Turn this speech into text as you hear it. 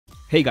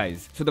Hey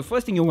guys, so the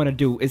first thing you want to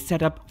do is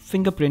set up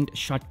Fingerprint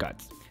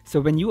Shortcuts.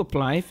 So when you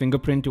apply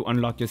fingerprint to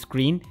unlock your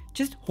screen,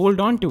 just hold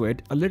on to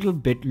it a little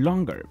bit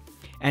longer.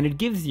 And it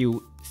gives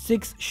you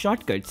 6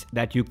 shortcuts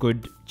that you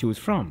could choose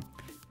from.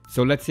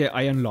 So let's say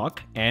I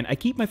unlock and I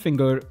keep my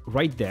finger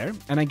right there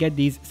and I get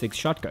these 6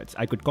 shortcuts.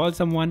 I could call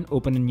someone,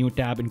 open a new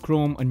tab in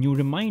Chrome, a new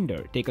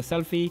reminder, take a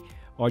selfie,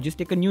 or just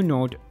take a new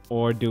note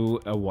or do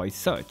a voice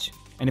search.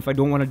 And if I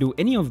don't want to do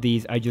any of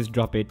these, I just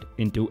drop it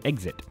into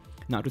exit.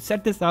 Now to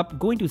set this up,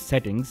 go into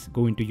settings,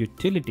 go into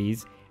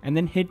utilities, and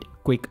then hit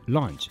quick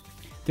launch.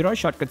 There are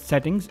shortcut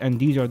settings and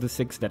these are the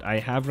 6 that I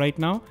have right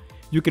now.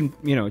 You can,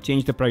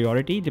 change the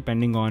priority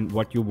depending on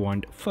what you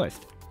want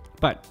first.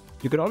 But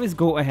you could always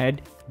go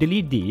ahead,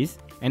 delete these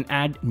and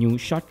add new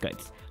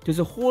shortcuts. There's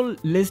a whole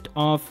list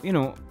of,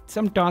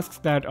 some tasks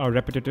that are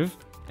repetitive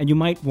and you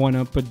might want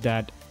to put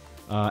that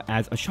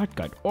as a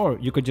shortcut, or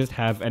you could just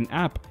have an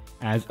app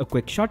as a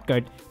quick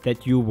shortcut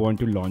that you want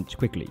to launch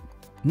quickly.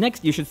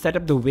 Next, you should set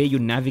up the way you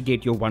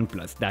navigate your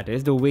OnePlus, that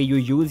is the way you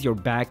use your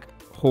back,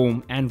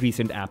 home and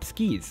recent apps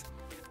keys.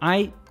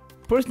 I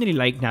personally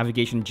like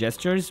navigation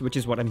gestures, which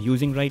is what I'm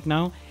using right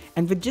now,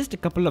 and with just a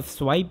couple of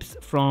swipes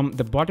from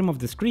the bottom of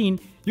the screen,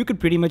 you could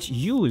pretty much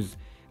use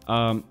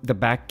the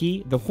back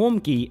key, the home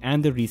key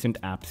and the recent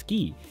apps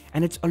key.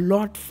 And it's a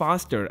lot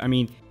faster. I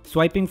mean,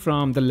 swiping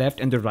from the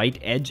left and the right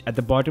edge at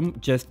the bottom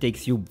just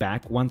takes you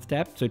back one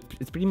step, so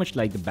it's pretty much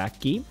like the back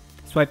key.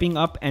 Swiping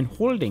up and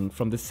holding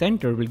from the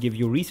center will give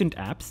you recent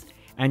apps,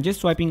 and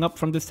just swiping up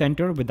from the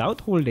center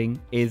without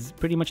holding is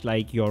pretty much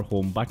like your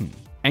home button.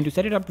 And to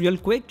set it up real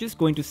quick, just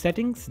go into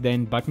settings,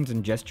 then buttons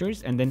and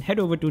gestures, and then head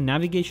over to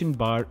navigation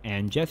bar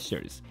and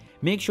gestures.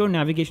 Make sure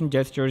navigation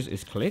gestures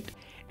is clicked,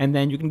 and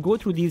then you can go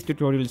through these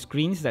tutorial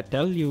screens that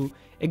tell you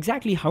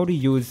exactly how to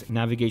use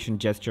navigation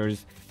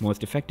gestures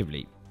most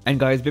effectively. And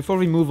guys, before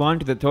we move on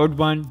to the third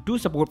one, do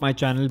support my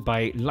channel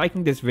by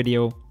liking this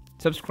video,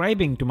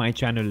 subscribing to my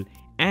channel,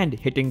 and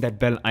hitting that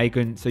bell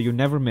icon so you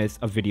never miss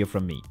a video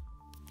from me.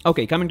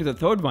 Okay, coming to the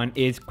third one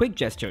is quick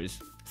gestures.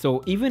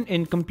 So even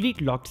in complete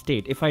locked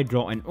state, if I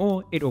draw an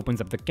O, it opens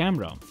up the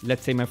camera.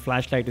 Let's say my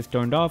flashlight is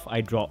turned off,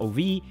 I draw a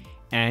V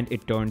and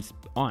it turns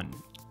on.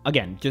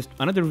 Again, just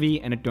another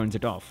V and it turns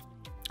it off.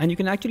 And you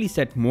can actually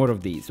set more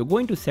of these. So go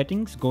into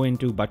settings, go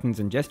into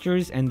buttons and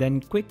gestures, and then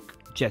quick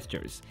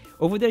gestures.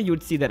 Over there you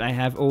would see that I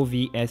have O,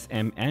 V, S,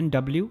 M and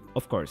W.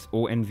 Of course,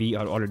 O and V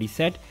are already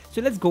set.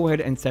 So let's go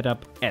ahead and set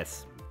up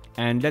S.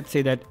 And let's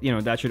say that,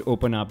 that should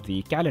open up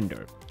the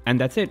calendar. And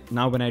that's it.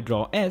 Now when I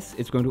draw S,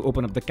 it's going to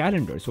open up the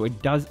calendar. So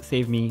it does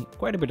save me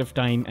quite a bit of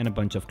time and a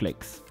bunch of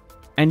clicks.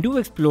 And do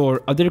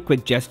explore other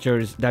quick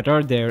gestures that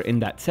are there in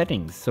that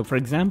settings. So for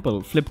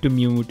example, flip to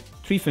mute,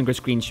 3-finger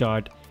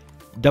screenshot,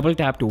 double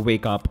tap to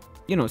wake up.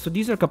 So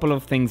these are a couple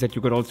of things that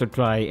you could also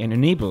try and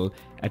enable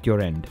at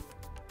your end.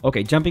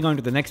 Okay, jumping on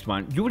to the next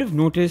one, you would have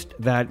noticed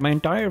that my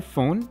entire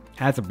phone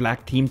has a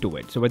black theme to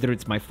it. So whether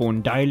it's my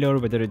phone dialer,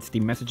 whether it's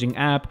the messaging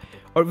app,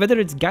 or whether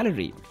it's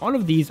gallery, all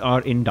of these are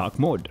in dark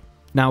mode.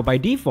 Now by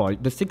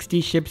default, the 60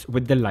 ships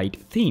with the light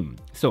theme.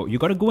 So you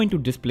gotta go into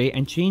display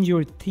and change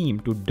your theme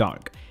to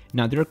dark.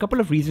 Now there are a couple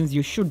of reasons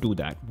you should do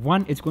that.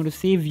 One, it's going to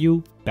save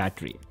you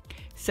battery.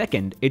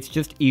 Second, it's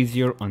just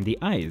easier on the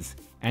eyes.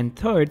 And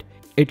third,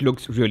 it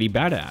looks really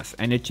badass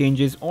and it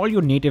changes all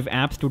your native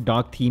apps to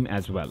dark theme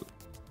as well.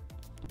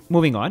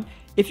 Moving on,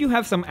 if you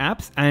have some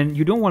apps and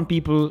you don't want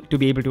people to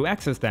be able to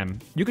access them,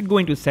 you could go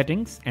into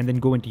settings and then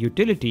go into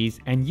utilities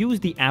and use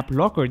the app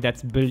locker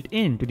that's built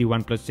into the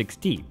OnePlus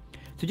 6T.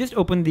 So just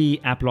open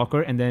the app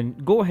locker and then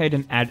go ahead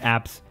and add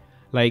apps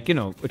like, it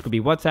could be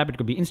WhatsApp, it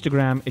could be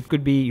Instagram, it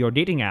could be your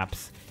dating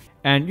apps,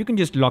 and you can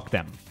just lock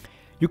them.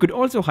 You could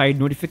also hide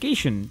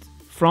notifications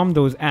from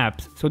those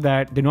apps so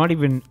that they're not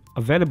even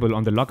available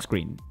on the lock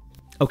screen.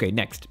 Okay,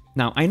 next.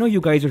 Now, I know you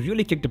guys are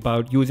really kicked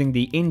about using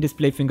the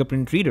in-display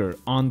fingerprint reader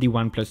on the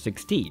OnePlus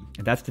 6T.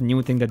 That's the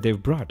new thing that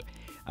they've brought.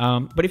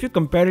 But if you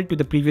compare it to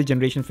the previous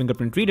generation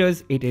fingerprint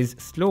readers, it is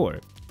slower.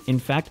 In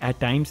fact,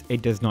 at times,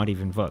 it does not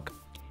even work.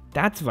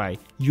 That's why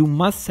you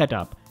must set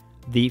up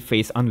the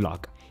face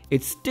unlock.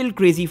 It's still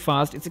crazy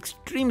fast. It's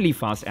extremely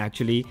fast,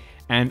 actually.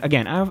 And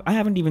again, I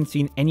haven't even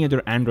seen any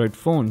other Android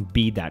phone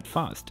be that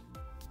fast.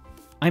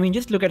 I mean,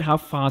 just look at how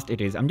fast it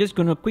is. I'm just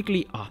gonna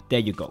quickly, there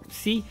you go.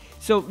 See?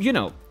 So,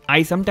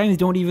 I sometimes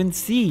don't even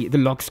see the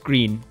lock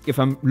screen if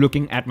I'm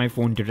looking at my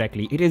phone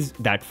directly. It is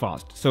that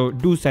fast. So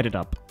do set it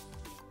up.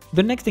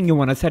 The next thing you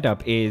wanna set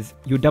up is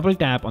you double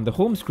tap on the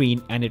home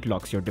screen and it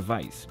locks your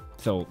device.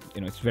 So,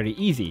 it's very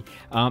easy.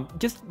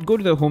 Just go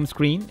to the home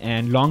screen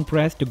and long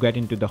press to get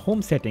into the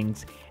home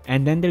settings.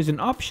 And then there's an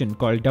option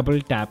called double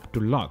tap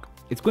to lock.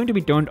 It's going to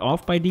be turned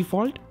off by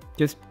default.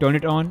 Just turn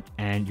it on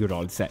and you're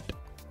all set.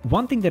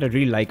 One thing that I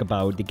really like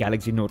about the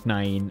Galaxy Note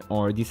 9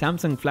 or the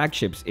Samsung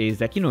flagships is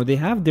that, they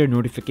have their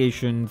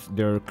notifications,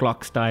 their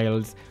clock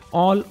styles,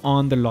 all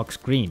on the lock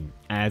screen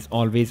as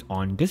always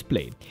on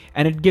display.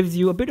 And it gives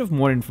you a bit of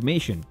more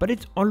information, but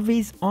it's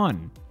always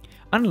on.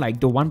 Unlike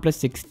the OnePlus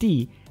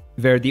 6T,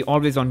 where the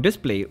always on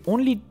display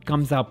only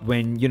comes up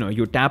when,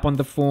 you tap on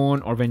the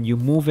phone or when you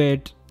move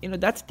it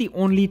that's the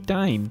only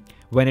time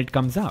when it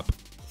comes up.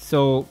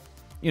 So,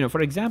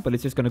 for example,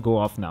 it's just going to go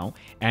off now.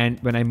 And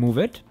when I move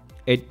it,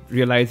 it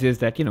realizes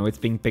that, it's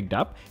being picked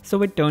up.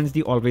 So it turns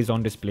the always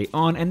on display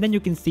on, and then you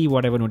can see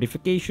whatever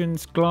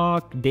notifications,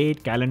 clock,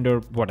 date, calendar,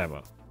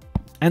 whatever.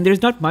 And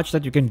there's not much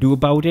that you can do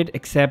about it,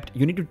 except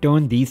you need to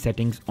turn these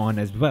settings on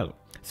as well.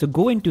 So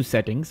go into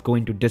settings, go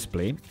into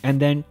display, and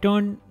then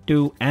turn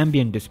to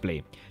ambient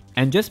display.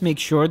 And just make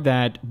sure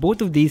that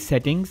both of these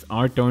settings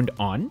are turned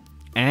on,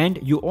 and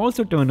you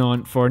also turn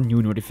on for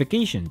new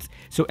notifications.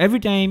 So every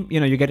time,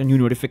 you get a new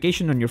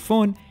notification on your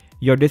phone,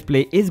 your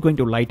display is going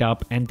to light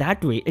up, and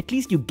that way, at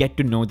least you get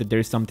to know that there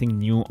is something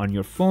new on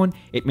your phone.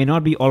 It may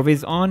not be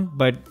always on,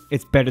 but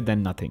it's better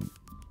than nothing.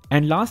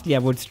 And lastly, I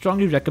would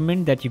strongly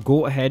recommend that you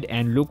go ahead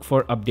and look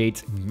for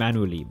updates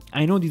manually.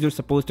 I know these are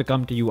supposed to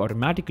come to you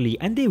automatically,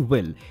 and they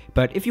will,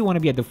 but if you want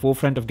to be at the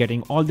forefront of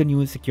getting all the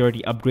new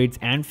security upgrades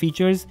and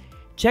features,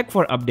 check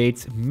for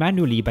updates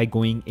manually by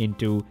going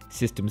into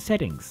system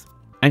settings.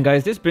 And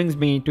guys, this brings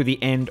me to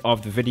the end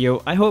of the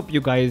video. I hope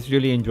you guys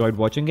really enjoyed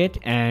watching it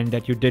and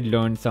that you did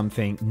learn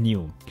something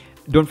new.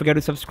 Don't forget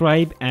to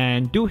subscribe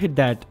and do hit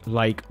that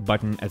like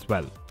button as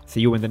well.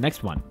 See you in the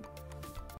next one.